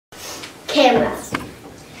Camera.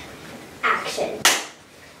 Action.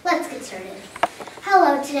 Let's get started.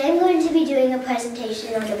 Hello, today I'm going to be doing a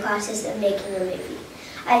presentation on the process of making a movie.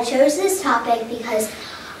 I chose this topic because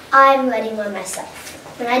I'm writing one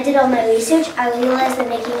myself. When I did all my research, I realized that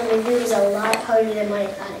making a movie was a lot harder than what I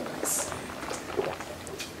thought it was.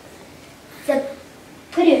 The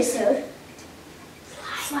producer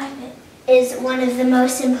is one of the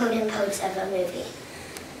most important parts of a movie.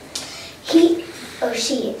 He or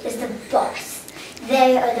she is the boss.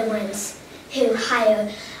 They are the ones who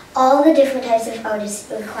hire all the different types of artists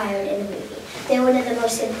required in a movie. They're one of the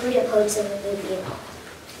most important parts of a movie at all.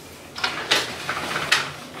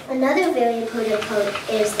 Another very important part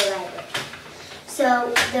is the writer.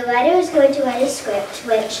 So the writer is going to write a script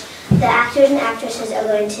which the actors and actresses are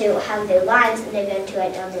going to have their lines and they're going to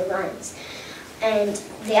write down their lines. And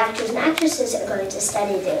the actors and actresses are going to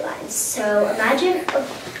study their lines. So imagine a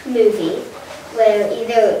movie where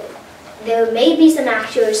either there may be some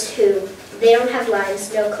actors who they don't have lines,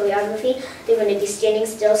 no choreography, they're going to be standing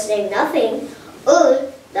still saying nothing,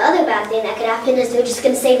 or the other bad thing that could happen is they're just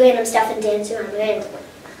going to say random stuff and dance around randomly.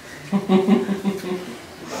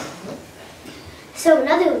 So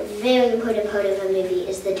another very important part of a movie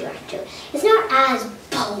is the director. It's not as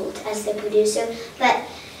bold as the producer, but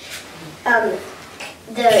the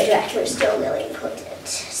director is still really important.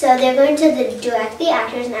 So they're going to direct the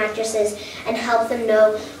actors and actresses and help them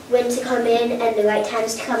know when to come in and the right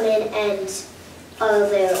times to come in and all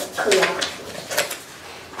their choreography.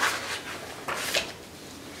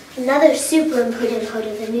 Another super important part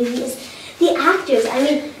of the movie is the actors. I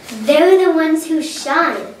mean, they're the ones who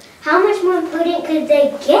shine. How much more important could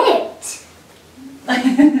they get?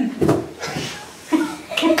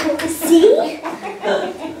 See?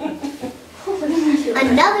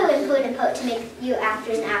 Another important part to make you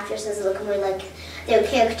actors and actresses look more like their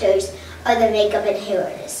characters are the makeup and hair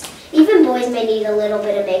artists. Even boys may need a little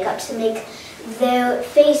bit of makeup to make their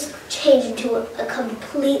face change into a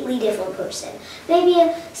completely different person.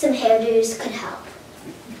 Maybe some hairdos could help.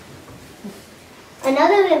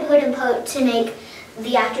 Another important part to make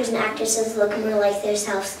the actors and actresses look more like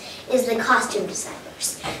themselves is the costume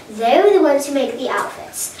designers. They're the ones who make the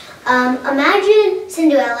outfits. Imagine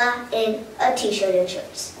Cinderella in a t-shirt and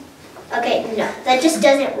shorts. Okay, no, that just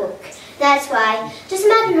doesn't work. That's why, just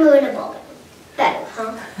imagine her in a ball gown. Better,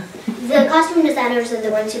 huh? The costume designers are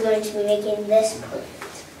the ones who are going to be making this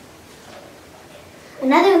perfect.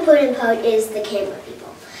 Another important part is the camera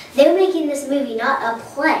people. They're making this movie, not a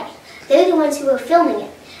play. They're the ones who are filming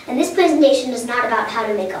it. And this presentation is not about how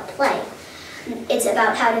to make a play. It's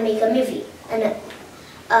about how to make a movie. And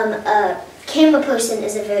a camera person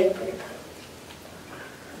is a very important part.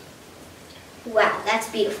 Wow, that's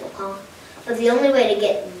beautiful, huh? But the only way to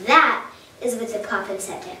get that is with the prop and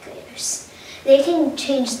set decorators. They can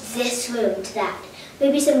change this room to that.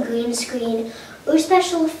 Maybe some green screen or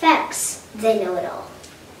special effects. They know it all.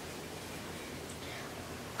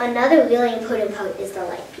 Another really important part is the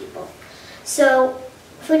light people. So,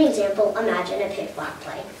 for an example, imagine a pitch black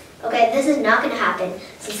play. Okay, this is not going to happen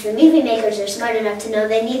since the movie makers are smart enough to know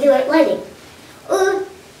they need the right lighting. Or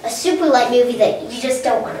a super light movie that you just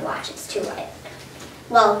don't want to watch, it's too light.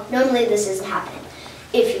 Well, normally this isn't happening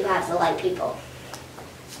if you have the light people.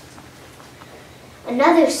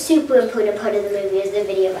 Another super important part of the movie is the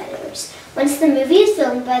video editors. Once the movie is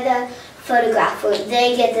filmed by the photographer,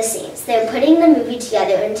 they get the scenes. They're putting the movie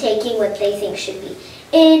together and taking what they think should be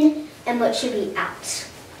in and what should be out.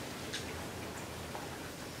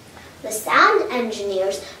 The sound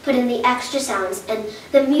engineers put in the extra sounds and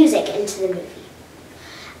the music into the movie.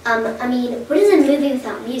 I mean, what is a movie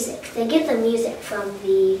without music? They get the music from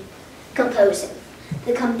the composer.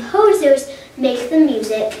 The composers make the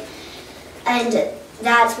music, and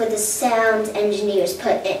that's what the sound engineers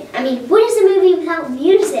put in. I mean, what is a movie without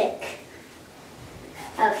music?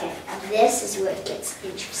 Okay, this is where it gets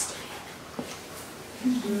interesting.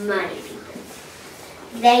 Money people.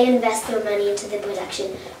 They invest their money into the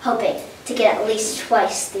production, hoping to get at least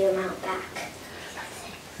twice the amount back.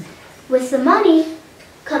 With the money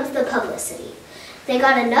comes the publicity. They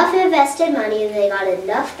got enough invested money and they got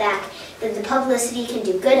enough back that the publicity can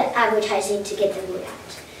do good advertising to get the word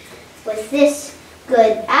out. With this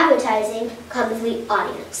good advertising comes the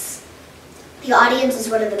audience. The audience is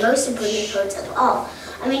one of the most important parts of all.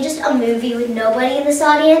 I mean, just a movie with nobody in this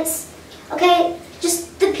audience, okay?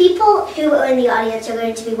 Just the people who are in the audience are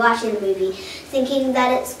going to be watching the movie thinking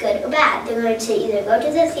that it's good or bad. They're going to either go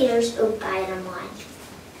to the theaters or buy it online.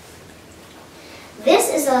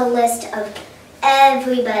 This is a list of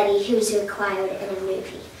everybody who's required in a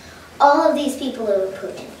movie. All of these people are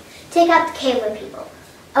important. Take out the camera people.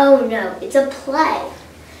 Oh no, it's a play.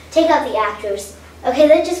 take out the actors. Okay,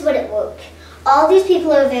 that just wouldn't work. All these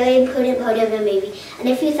people are very important part of a movie, and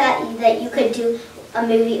if you thought that you could do a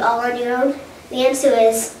movie all on your own, the answer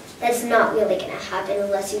is that's not really going to happen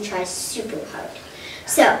unless you try super hard.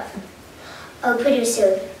 So, our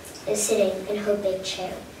producer is sitting in her big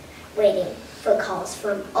chair, waiting for calls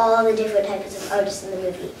from all the different types of artists in the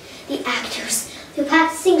movie. The actors, they're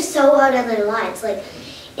practicing so hard on their lines, like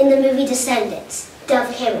in the movie Descendants,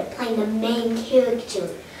 Dove Cameron playing the main character.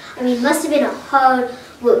 I mean, must have been a hard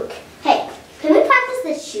work. Hey, can we practice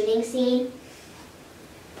the shooting scene?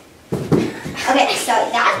 Okay,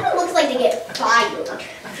 sorry, that's what it looks like to get fired.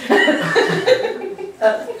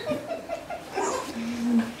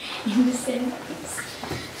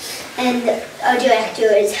 And our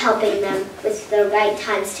director is helping them with the right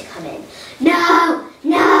times to come in. No,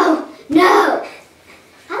 no, no.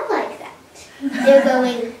 I like that. They're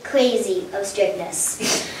going crazy of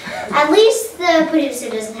strictness. At least the producer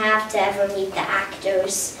doesn't have to ever meet the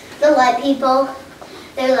actors. The light people,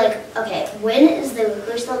 they're like, okay, when is the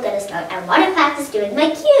rehearsal going to start? I want to practice doing my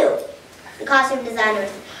cue. The costume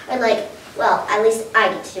designers are like, well, at least I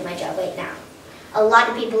get to do my job right now. A lot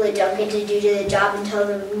of people who don't get to do the job until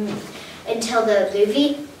the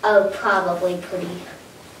movie are probably pretty.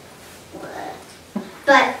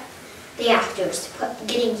 But the actors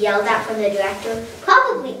getting yelled at from the director,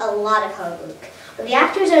 probably a lot of hard work. But the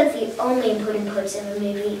actors aren't the only important parts of a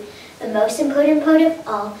movie. The most important part of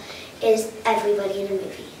all is everybody in a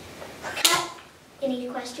movie. Any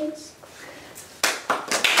questions?